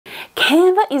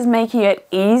Canva is making it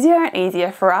easier and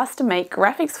easier for us to make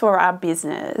graphics for our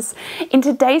business. In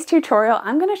today's tutorial,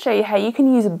 I'm going to show you how you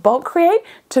can use bulk create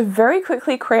to very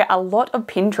quickly create a lot of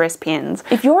Pinterest pins.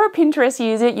 If you're a Pinterest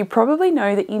user, you probably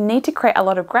know that you need to create a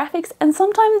lot of graphics, and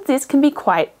sometimes this can be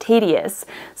quite tedious.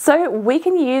 So we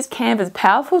can use Canva's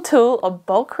powerful tool of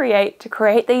bulk create to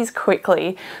create these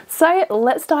quickly. So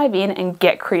let's dive in and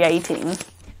get creating.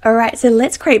 Alright, so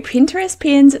let's create Pinterest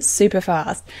pins super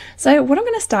fast. So what I'm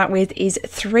going to start with is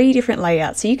 3 different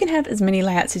layouts. So you can have as many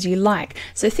layouts as you like.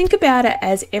 So think about it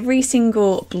as every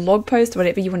single blog post,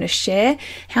 whatever you want to share,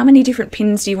 how many different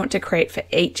pins do you want to create for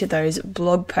each of those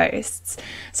blog posts?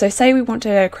 So say we want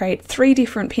to create 3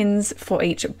 different pins for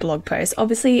each blog post.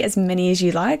 Obviously, as many as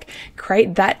you like,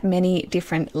 create that many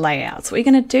different layouts. What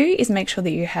you're going to do is make sure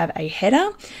that you have a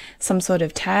header, some sort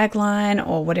of tagline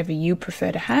or whatever you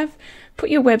prefer to have. Put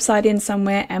your website in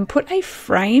somewhere and put a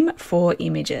frame for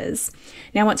images.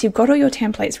 Now, once you've got all your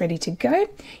templates ready to go,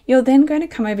 you're then going to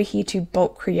come over here to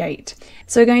bulk create.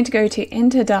 So we're going to go to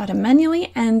enter data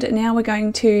manually, and now we're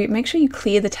going to make sure you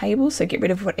clear the table. So get rid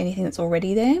of anything that's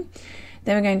already there.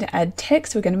 Then we're going to add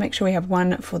text. We're going to make sure we have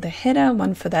one for the header,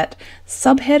 one for that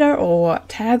subheader or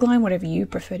tagline, whatever you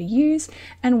prefer to use,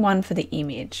 and one for the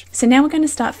image. So now we're going to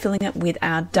start filling it with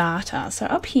our data. So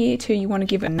up here too, you want to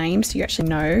give a name so you actually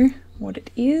know what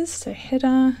it is. So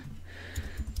header,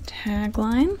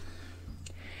 tagline.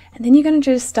 And then you're going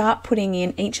to just start putting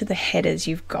in each of the headers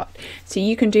you've got. So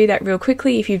you can do that real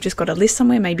quickly if you've just got a list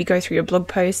somewhere. Maybe go through your blog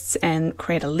posts and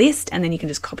create a list, and then you can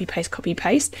just copy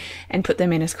paste and put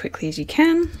them in as quickly as you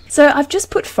can. So I've just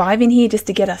put 5 in here just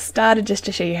to get us started, just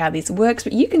to show you how this works,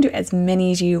 but you can do as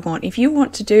many as you want. If you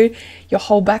want to do your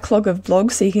whole backlog of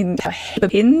blogs so you can have a heap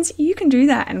of pins, you can do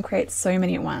that and create so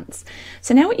many at once.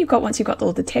 So now what you've got once you've got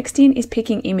all the text in is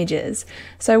picking images.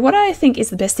 So what I think is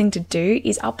the best thing to do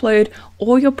is upload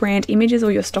all your brand images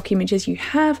or your stock images you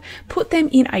have, put them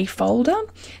in a folder.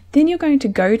 Then you're going to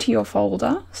go to your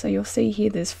folder. So you'll see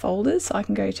here there's folders. So I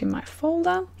can go to my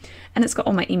folder and it's got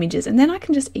all my images, and then I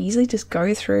can just easily just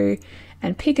go through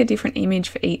and pick a different image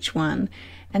for each one.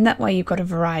 And that way you've got a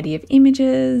variety of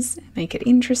images, make it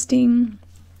interesting,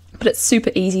 but it's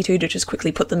super easy to just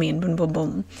quickly put them in, boom, boom,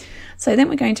 boom. So then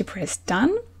we're going to press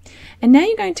done. And now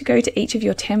you're going to go to each of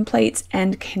your templates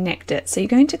and connect it. So you're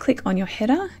going to click on your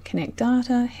header, connect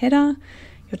data, header,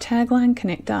 your tagline,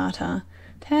 connect data,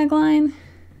 tagline,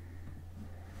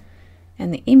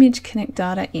 and the image, connect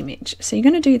data, image. So you're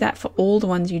going to do that for all the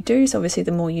ones you do. So obviously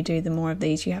the more you do, the more of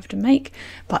these you have to make,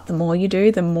 but the more you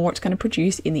do, the more it's going to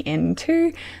produce in the end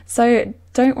too. So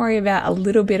don't worry about a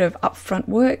little bit of upfront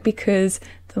work, because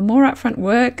the more upfront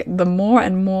work, the more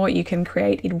and more you can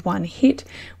create in one hit,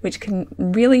 which can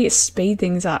really speed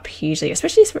things up hugely,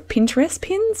 especially for Pinterest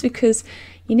pins, because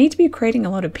you need to be creating a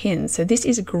lot of pins. So this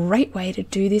is a great way to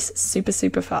do this super,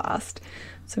 super fast.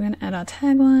 So we're going to add our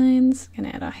taglines, going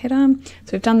to add our header.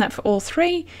 So we've done that for all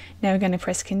 3. Now we're going to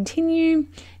press continue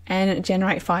and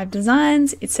generate 5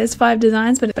 designs. It says 5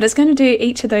 designs, but it's going to do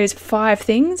each of those 5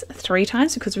 things 3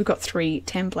 times because we've got 3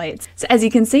 templates. So as you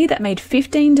can see, that made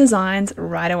 15 designs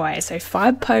right away. So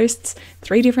 5 posts,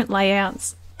 3 different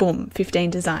layouts, boom,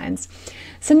 15 designs.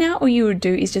 So now all you would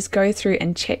do is just go through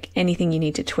and check anything you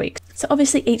need to tweak. So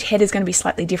obviously each head is going to be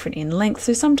slightly different in length,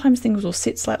 so sometimes things will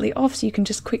sit slightly off, so you can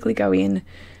just quickly go in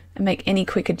and make any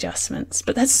quick adjustments.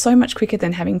 But that's so much quicker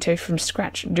than having to from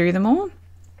scratch do them all.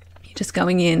 You're just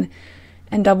going in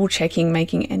and double checking,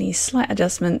 making any slight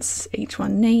adjustments each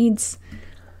one needs.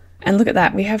 And look at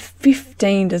that, we have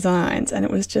 15 designs, and it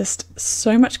was just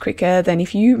so much quicker than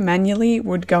if you manually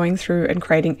would going through and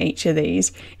creating each of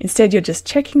these. Instead, you're just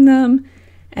checking them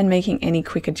and making any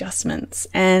quick adjustments.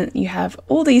 And you have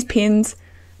all these pins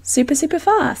super, super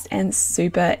fast and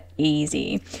super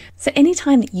easy. So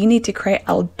anytime that you need to create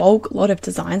a bulk lot of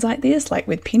designs like this, like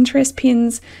with Pinterest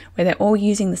pins, where they're all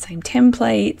using the same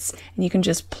templates and you can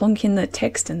just plonk in the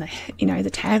text and the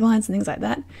taglines and things like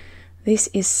that, this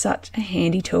is such a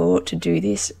handy tool to do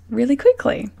this really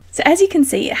quickly. So as you can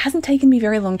see, it hasn't taken me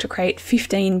very long to create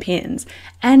 15 pins,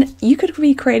 and you could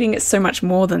be creating so much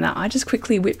more than that. I just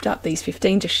quickly whipped up these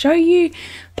 15 to show you,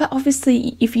 but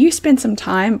obviously if you spend some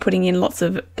time putting in lots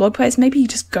of blog posts, maybe you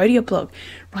just go to your blog,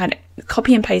 write it,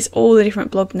 copy and paste all the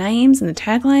different blog names and the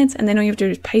taglines, and then all you have to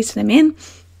do is paste them in.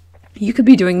 You could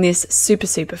be doing this super,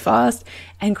 super fast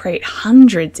and create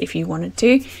hundreds if you wanted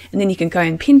to. And then you can go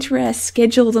in Pinterest,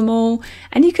 schedule them all,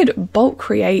 and you could bulk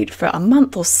create for a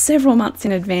month or several months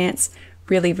in advance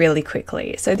really, really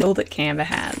quickly. So that's all that Canva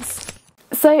has.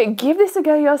 So give this a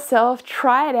go yourself,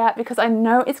 try it out, because I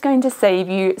know it's going to save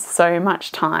you so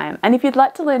much time. And if you'd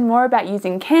like to learn more about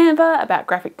using Canva, about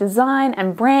graphic design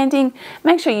and branding,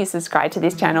 make sure you subscribe to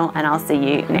this channel, and I'll see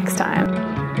you next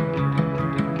time.